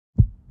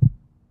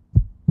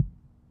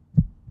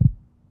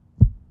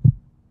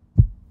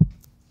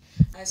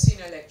a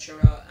senior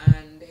lecturer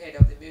and head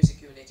of the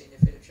music unit in the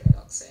Philip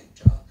Sherlock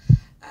Center.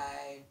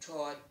 I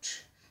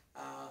taught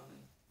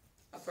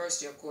a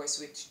first year course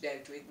which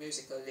dealt with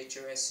musical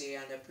literacy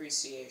and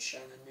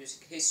appreciation and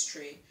music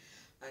history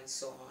and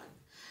so on.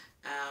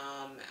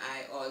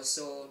 I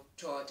also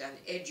taught an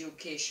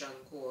education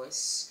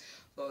course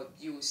for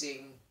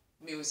using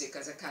music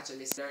as a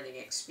catalyst learning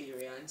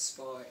experience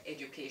for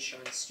education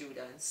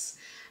students,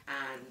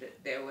 and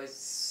there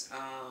was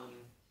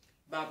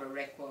Barbara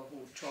Rekwa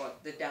who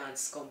taught the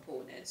dance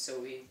component, so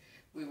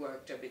we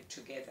worked a bit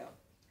together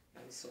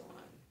and so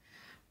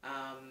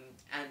on.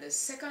 And the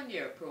second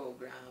year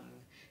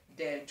program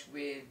dealt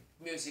with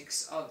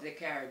musics of the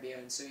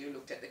Caribbean, so you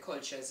looked at the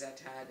cultures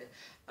that had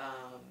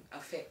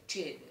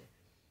affected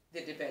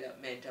the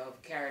development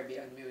of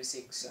Caribbean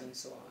musics and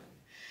so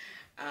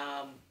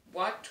on.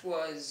 What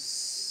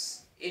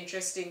was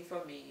interesting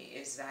for me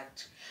is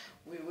that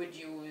we would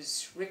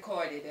use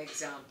recorded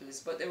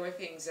examples, but there were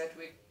things that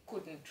we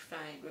couldn't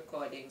find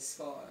recordings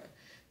for.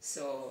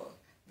 So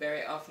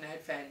very often I'd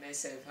find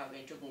myself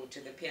having to go to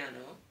the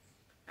piano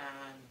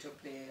and to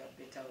play a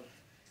bit of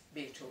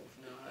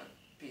Beethoven or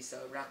a piece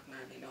of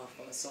Rachmaninoff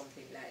or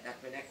something like that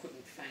when I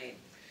couldn't find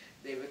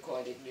the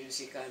recorded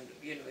music, and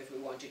if we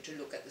wanted to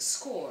look at the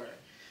score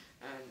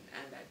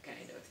and that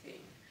kind of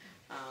thing.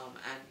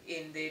 And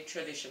in the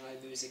traditional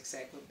musics,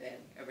 I could then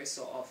every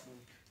so often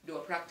do a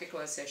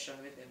practical session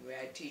with them where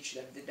I teach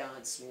them the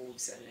dance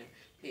moves and then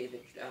play the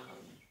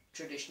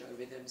traditional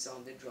rhythms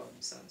on the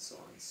drums and so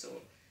on. So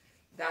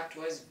that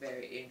was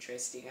very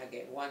interesting.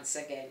 Once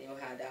again, you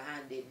had a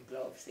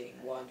hand-in-glove thing,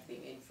 one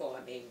thing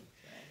informing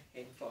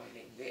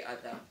the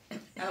other.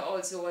 I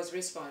also was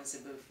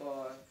responsible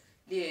for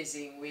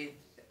liaising with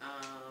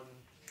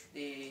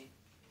the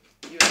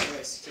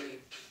university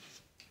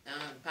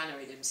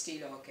Panorhythm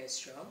Steel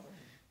Orchestra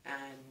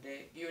and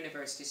the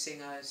university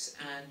singers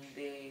and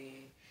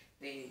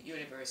the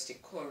university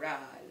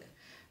chorale.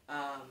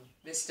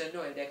 Mr.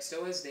 Noel Dexter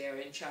was there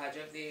in charge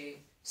of the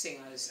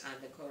singers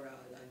and the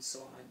chorale and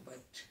so on,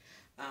 but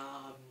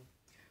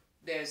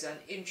there's an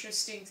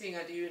interesting thing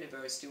at the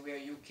university where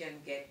you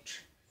can get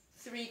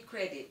 3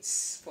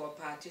 credits for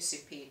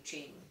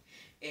participating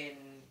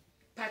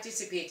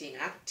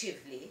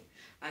actively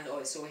and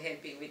also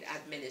helping with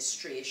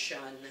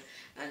administration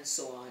and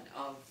so on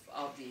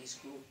of these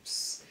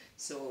groups.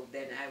 So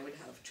then I would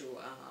have to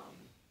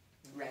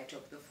write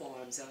up the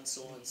forms and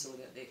so on so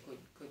that they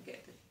could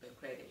get the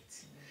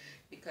credits.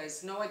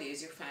 Because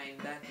nowadays you find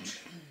that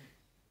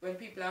when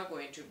people are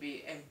going to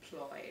be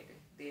employed,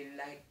 they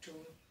like to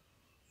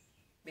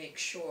make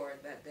sure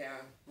that they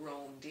are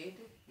rounded.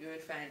 You will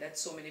find that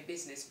so many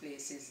business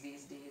places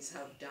these days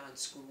have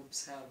dance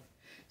groups, have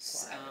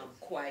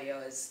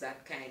choirs,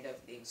 that kind of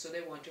thing. So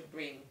they want to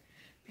bring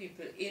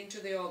people into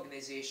the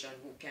organization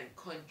who can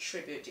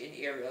contribute in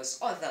areas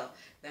other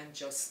than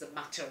just the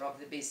matter of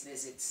the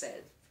business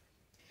itself.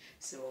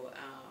 So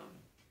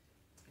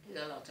did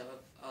a lot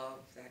of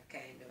that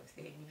kind of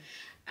thing.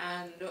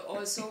 And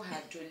also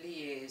had to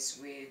liaise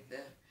with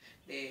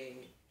the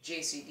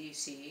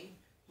JCDC,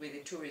 with the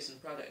Tourism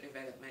Product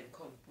Development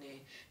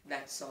Company,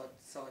 that sort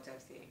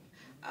of thing.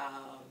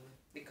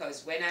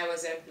 Because when I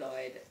was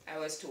employed, I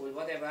was told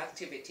whatever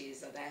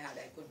activities that I had,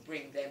 I could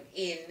bring them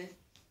in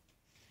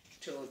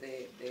to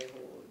the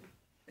whole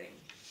thing.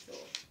 So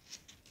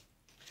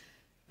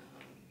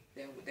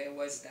there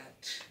was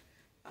that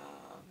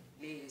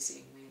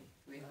liaising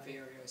with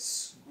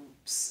various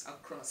groups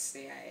across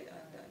the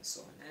island and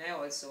so on. And I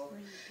also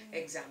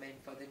examined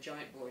for the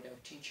Joint Board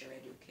of Teacher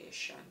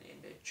Education in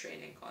the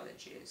training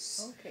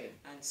colleges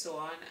and so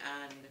on,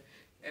 and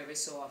every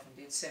so often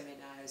did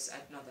seminars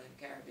at Northern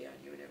Caribbean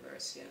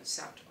University and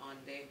sat on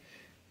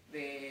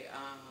the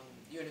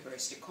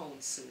University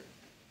Council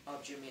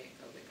of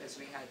Jamaica, because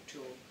we had to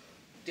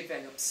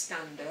develop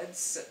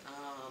standards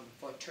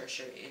for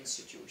tertiary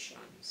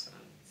institutions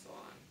and so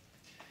on.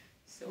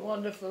 So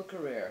wonderful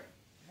career.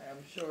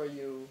 I'm sure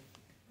you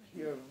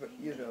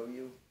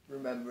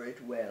remember it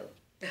well.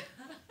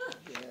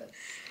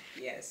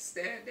 Yes,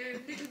 there are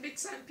little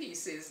bits and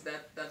pieces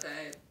that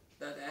I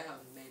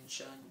have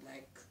mentioned,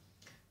 like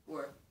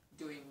work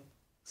doing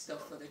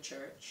stuff for the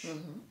church,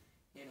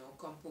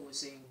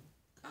 composing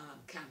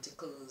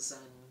canticles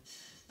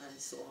and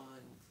so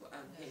on,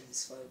 and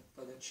hymns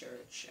for the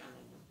church,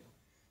 and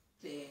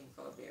playing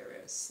for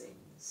various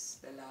things.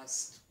 The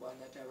last one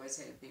that I was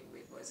helping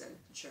with was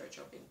a church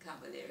up in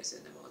Cavaliers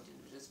in the mountain,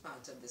 which is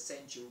part of the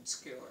St. Jude's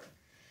Cure.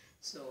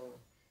 So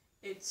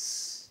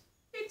it's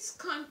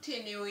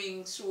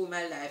continuing through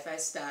my life. I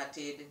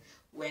started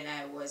when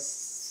I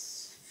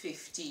was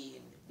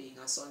 15, being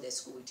a Sunday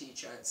school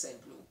teacher at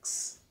St.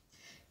 Luke's,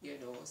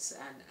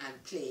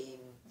 and playing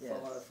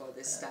for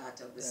the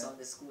start of the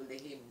Sunday school, the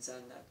hymns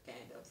and that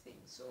kind of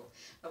thing. So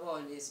I've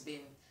always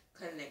been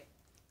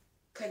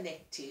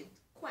connected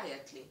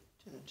quietly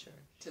to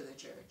the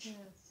church.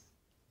 Yes.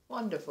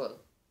 Wonderful.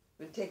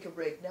 We'll take a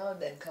break now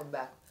and then come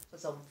back for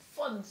some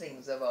fun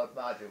things about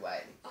Marjorie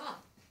Whylie.